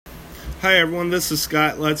Hi everyone, this is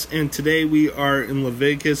Scott Lutz, and today we are in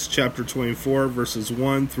Leviticus chapter 24, verses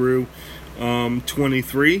 1 through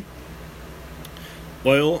 23.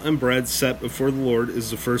 Oil and bread set before the Lord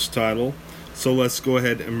is the first title, so let's go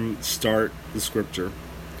ahead and start the scripture.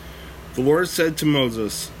 The Lord said to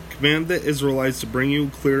Moses, "Command the Israelites to bring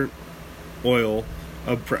you clear oil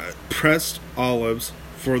of pressed olives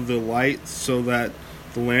for the light, so that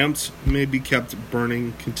the lamps may be kept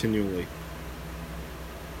burning continually."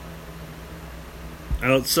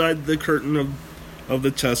 Outside the curtain of the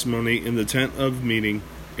testimony in the tent of meeting,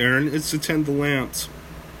 Aaron is to tend the lamps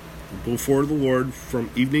before the Lord from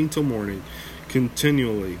evening till morning,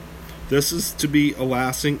 continually. This is to be a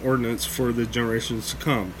lasting ordinance for the generations to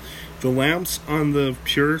come. The lamps on the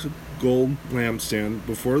pure gold lampstand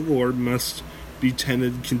before the Lord must be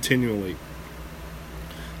tended continually.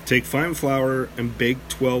 Take fine flour and bake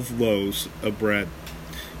 12 loaves of bread,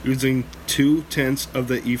 using 2/10 of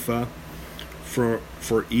the ephah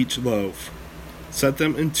for each loaf. Set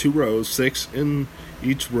them in 2 rows, 6 in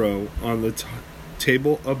each row, on the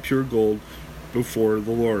table of pure gold before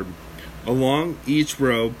the Lord. Along each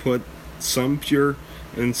row put some pure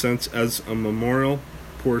incense as a memorial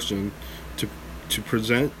portion, to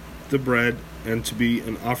present the bread and to be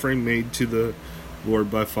an offering made to the Lord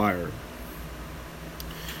by fire.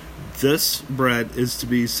 This bread is to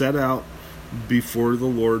be set out before the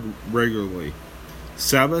Lord regularly,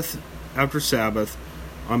 Sabbath after Sabbath,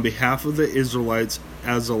 on behalf of the Israelites,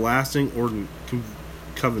 as a lasting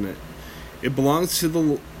covenant. It belongs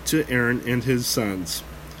to Aaron and his sons,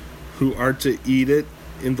 who are to eat it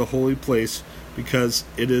in the holy place, because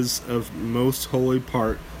it is a most holy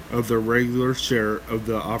part of their regular share of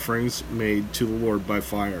the offerings made to the Lord by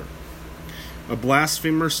fire. A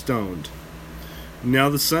blasphemer stoned. Now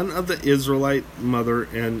the son of the Israelite mother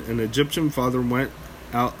and an Egyptian father went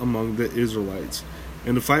out among the Israelites,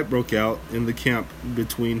 and a fight broke out in the camp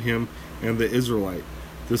between him and the Israelite.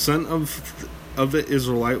 The son of the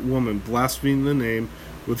Israelite woman blasphemed the name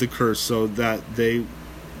with a curse, so that they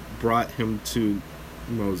brought him to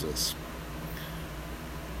Moses.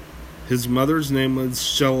 His mother's name was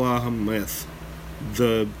Shelomith,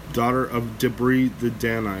 the daughter of Dibri the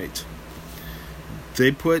Danite. They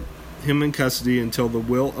put him in custody until the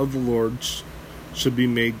will of the Lord should be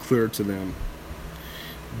made clear to them.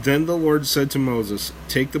 Then the Lord said to Moses,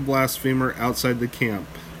 "Take the blasphemer outside the camp.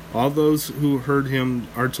 All those who heard him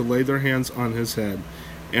are to lay their hands on his head,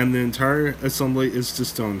 and the entire assembly is to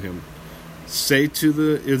stone him. Say to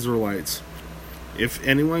the Israelites, if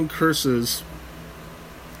anyone curses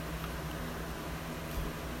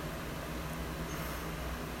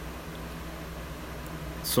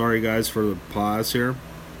sorry guys for the pause here,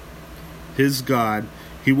 his God,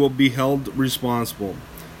 he will be held responsible.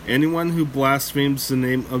 Anyone who blasphemes the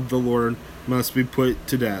name of the Lord must be put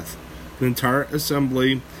to death. The entire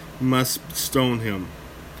assembly must stone him,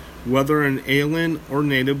 whether an alien or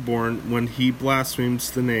native born. When he blasphemes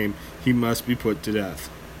the name, he must be put to death.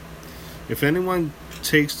 If anyone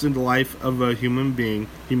takes the life of a human being,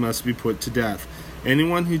 he must be put to death.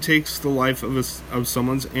 Anyone who takes the life of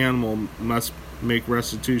someone's animal must make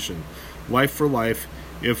restitution, life for life.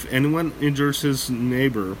 If anyone injures his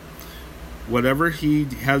neighbor, whatever he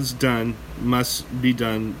has done must be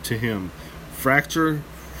done to him. Fracture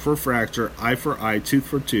for fracture, eye for eye, tooth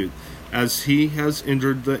for tooth. As he has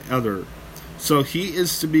injured the other, so he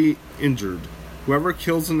is to be injured. Whoever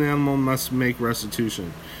kills an animal must make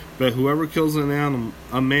restitution, but whoever kills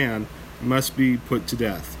a man must be put to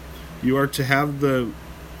death. You are to have the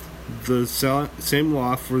same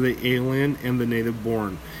law for the alien and the native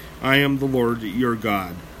born. I am the Lord your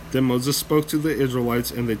God." Then Moses spoke to the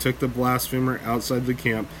Israelites, and they took the blasphemer outside the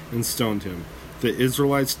camp and stoned him. The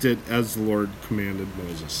Israelites did as the Lord commanded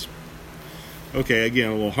Moses. Okay, again,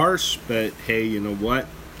 a little harsh, but hey, you know what?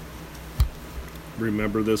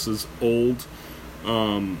 Remember, this is old.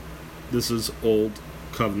 This is old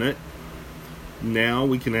covenant. Now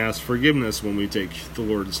we can ask forgiveness when we take the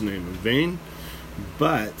Lord's name in vain,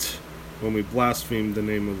 but when we blaspheme the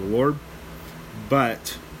name of the Lord.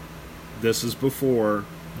 But this is before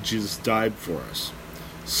Jesus died for us.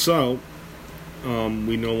 So,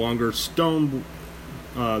 we no longer stone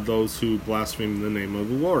those who blaspheme the name of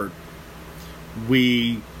the Lord.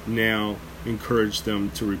 We now encourage them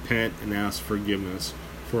to repent and ask forgiveness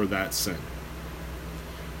for that sin.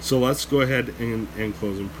 So let's go ahead and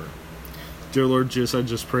close in prayer. Dear Lord Jesus, I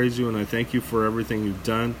just praise you and I thank you for everything you've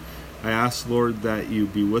done. I ask, Lord, that you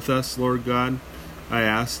be with us, Lord God. I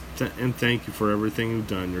ask and thank you for everything you've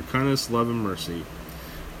done, your kindness, love, and mercy.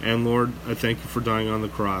 And Lord, I thank you for dying on the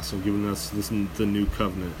cross and giving us the new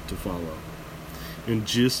covenant to follow. In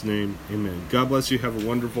Jesus' name, amen. God bless you. Have a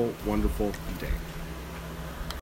wonderful, wonderful day.